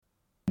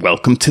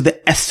Welcome to the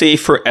SA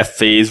for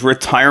FA's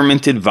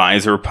Retirement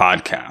Advisor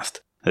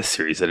podcast, a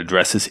series that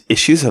addresses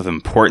issues of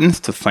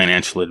importance to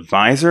financial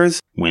advisors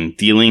when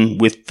dealing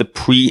with the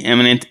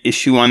preeminent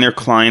issue on their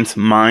clients'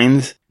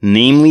 minds,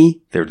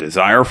 namely their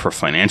desire for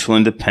financial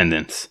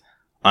independence.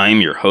 I'm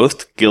your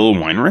host, Gil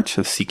Weinrich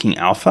of Seeking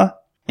Alpha,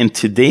 and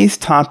today's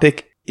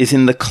topic is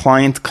in the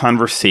client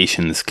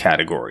conversations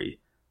category.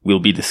 We'll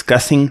be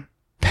discussing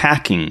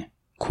packing,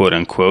 quote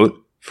unquote,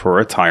 for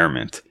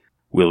retirement.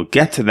 We'll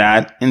get to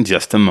that in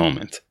just a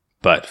moment.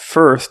 But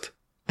first,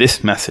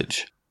 this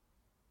message.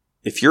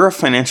 If you're a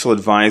financial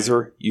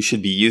advisor, you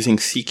should be using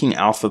Seeking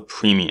Alpha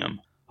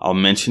Premium. I'll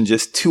mention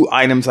just 2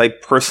 items I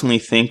personally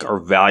think are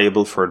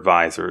valuable for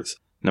advisors.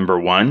 Number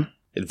 1,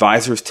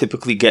 advisors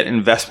typically get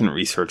investment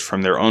research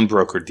from their own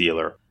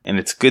broker-dealer, and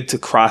it's good to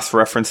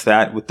cross-reference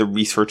that with the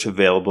research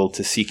available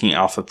to Seeking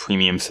Alpha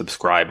Premium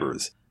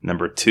subscribers.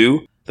 Number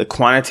 2, the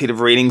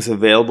quantitative ratings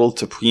available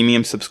to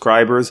premium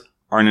subscribers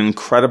are an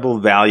incredible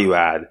value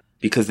add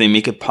because they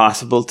make it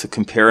possible to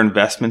compare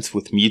investments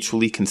with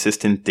mutually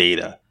consistent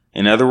data.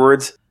 In other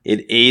words,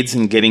 it aids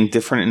in getting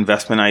different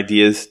investment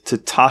ideas to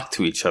talk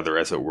to each other,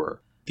 as it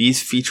were.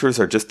 These features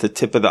are just the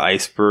tip of the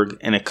iceberg,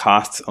 and it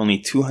costs only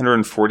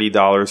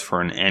 $240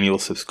 for an annual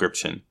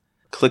subscription.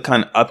 Click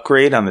on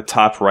Upgrade on the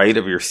top right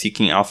of your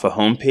Seeking Alpha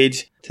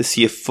homepage to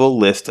see a full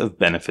list of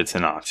benefits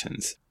and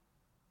options.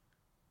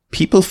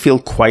 People feel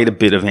quite a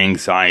bit of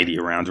anxiety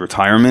around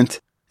retirement.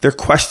 Their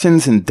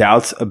questions and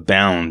doubts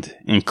abound,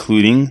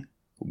 including,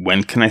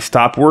 when can I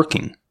stop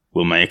working?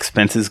 Will my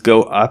expenses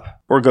go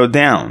up or go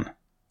down?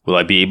 Will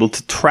I be able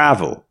to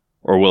travel?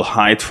 Or will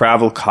high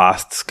travel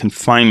costs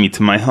confine me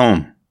to my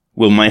home?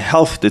 Will my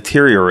health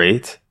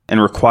deteriorate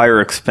and require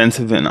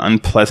expensive and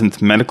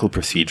unpleasant medical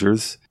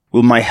procedures?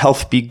 Will my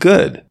health be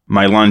good,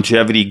 my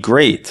longevity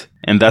great,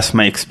 and thus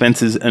my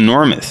expenses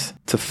enormous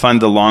to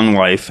fund a long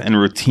life and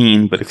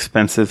routine but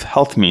expensive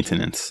health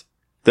maintenance?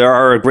 There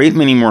are a great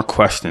many more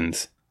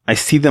questions. I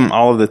see them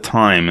all of the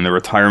time in the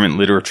retirement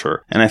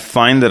literature, and I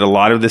find that a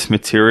lot of this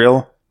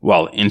material,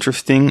 while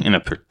interesting in a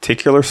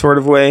particular sort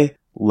of way,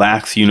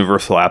 lacks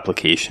universal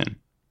application.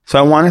 So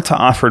I wanted to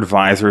offer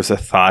advisors a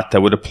thought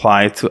that would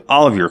apply to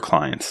all of your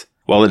clients.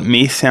 While it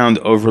may sound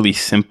overly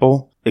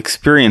simple,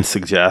 experience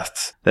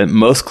suggests that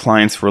most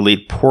clients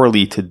relate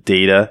poorly to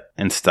data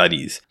and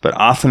studies, but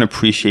often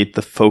appreciate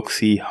the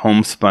folksy,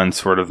 homespun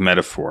sort of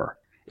metaphor.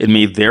 It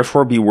may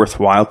therefore be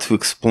worthwhile to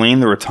explain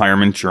the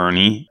retirement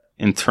journey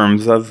in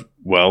terms of,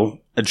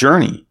 a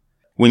journey.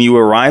 When you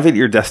arrive at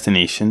your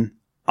destination,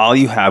 all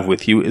you have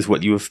with you is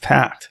what you have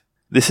packed.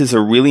 This is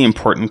a really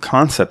important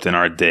concept in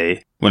our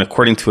day when,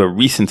 according to a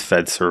recent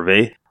Fed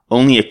survey,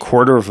 only a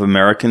quarter of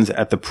Americans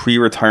at the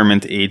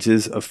pre-retirement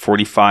ages of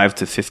 45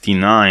 to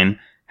 59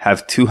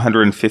 have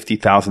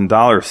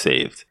 $250,000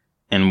 saved.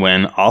 And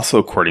when, also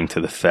according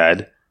to the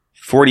Fed,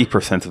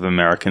 40% of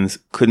Americans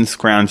couldn't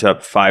scrounge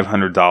up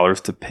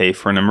 $500 to pay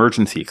for an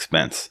emergency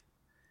expense.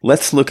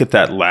 Let's look at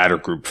that latter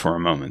group for a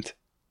moment.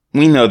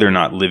 We know they're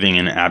not living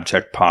in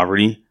abject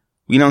poverty.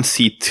 We don't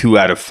see 2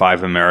 out of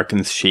 5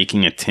 Americans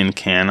shaking a tin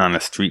can on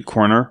a street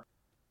corner.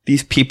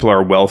 These people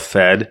are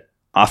well-fed,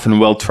 often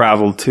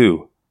well-traveled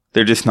too.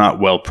 They're just not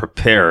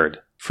well-prepared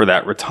for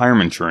that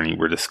retirement journey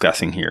we're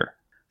discussing here.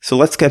 So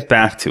let's get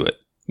back to it.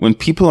 When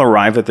people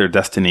arrive at their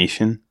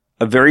destination,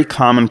 a very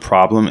common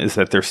problem is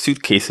that their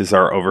suitcases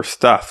are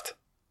overstuffed.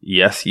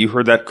 Yes, you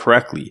heard that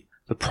correctly.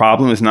 The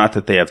problem is not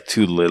that they have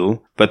too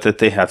little, but that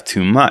they have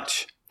too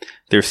much.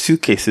 Their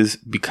suitcases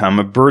become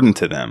a burden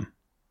to them.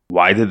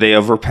 Why did they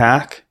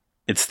overpack?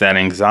 It's that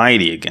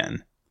anxiety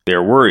again.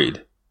 They're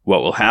worried.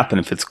 What will happen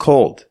if it's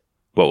cold?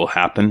 What will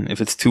happen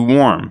if it's too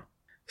warm?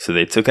 So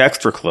they took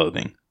extra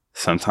clothing.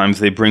 Sometimes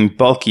they bring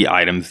bulky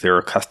items they're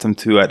accustomed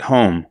to at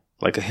home,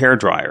 like a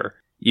hairdryer,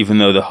 even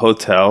though the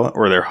hotel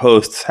or their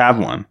hosts have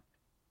one.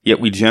 Yet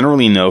we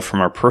generally know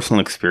from our personal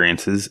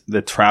experiences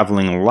that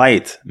traveling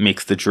light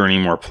makes the journey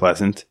more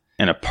pleasant,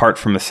 and apart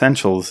from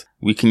essentials,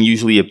 we can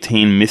usually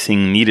obtain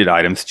missing needed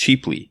items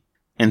cheaply.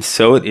 And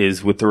so it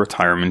is with the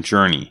retirement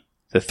journey.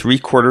 The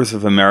 3/4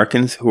 of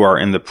Americans who are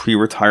in the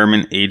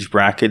pre-retirement age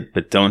bracket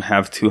but don't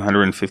have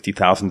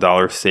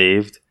 $250,000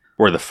 saved,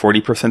 or the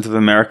 40% of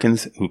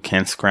Americans who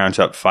can't scrounge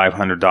up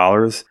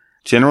 $500,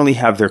 generally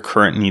have their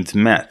current needs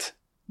met.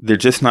 They're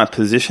just not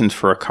positioned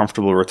for a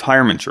comfortable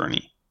retirement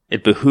journey.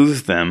 It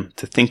behooves them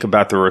to think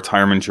about their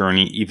retirement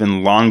journey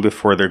even long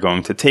before they're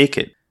going to take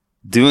it.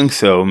 Doing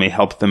so may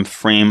help them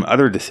frame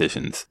other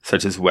decisions,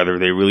 such as whether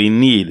they really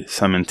need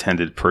some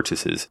intended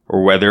purchases,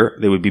 or whether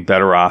they would be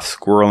better off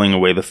squirreling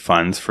away the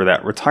funds for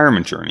that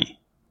retirement journey.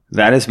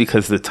 That is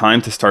because the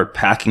time to start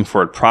packing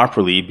for it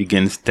properly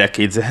begins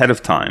decades ahead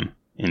of time.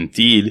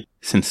 Indeed,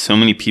 since so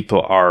many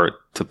people are,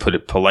 to put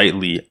it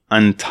politely,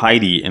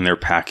 untidy in their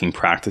packing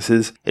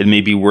practices, it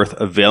may be worth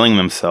availing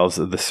themselves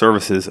of the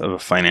services of a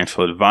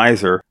financial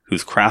advisor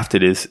whose craft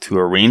it is to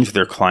arrange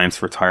their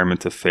clients'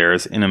 retirement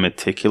affairs in a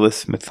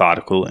meticulous,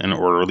 methodical, and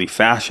orderly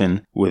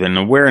fashion with an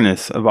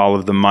awareness of all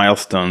of the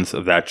milestones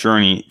of that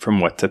journey, from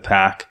what to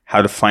pack,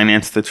 how to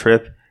finance the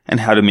trip,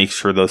 and how to make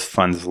sure those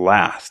funds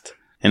last.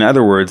 In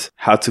other words,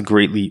 how to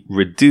greatly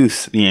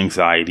reduce the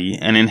anxiety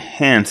and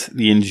enhance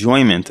the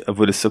enjoyment of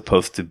what is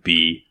supposed to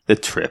be the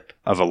trip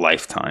of a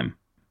lifetime.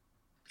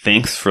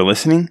 Thanks for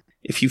listening.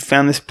 If you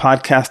found this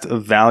podcast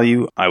of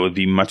value, I would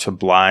be much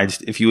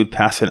obliged if you would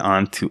pass it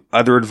on to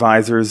other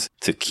advisors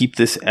to keep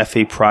this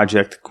FA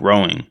project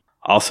growing.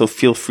 Also,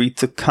 feel free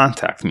to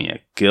contact me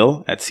at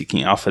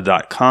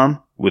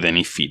gil@seekingalpha.com with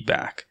any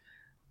feedback.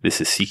 This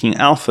is Seeking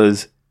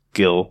Alpha's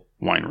Gil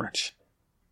Weinrich.